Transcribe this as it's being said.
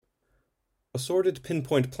Assorted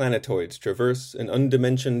pinpoint planetoids traverse an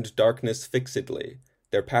undimensioned darkness fixedly,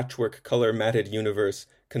 their patchwork color-matted universe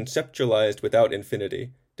conceptualized without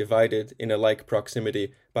infinity, divided in a like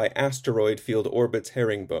proximity by asteroid-field orbits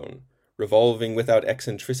herringbone, revolving without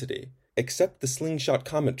eccentricity, except the slingshot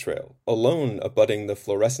comet-trail, alone abutting the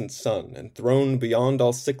florescent sun and thrown beyond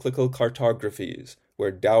all cyclical cartographies,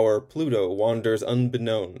 where dour Pluto wanders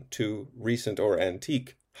unbeknown to, recent or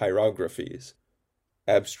antique, hierographies.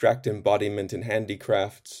 Abstract embodiment in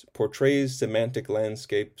handicrafts portrays semantic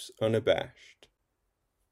landscapes unabashed.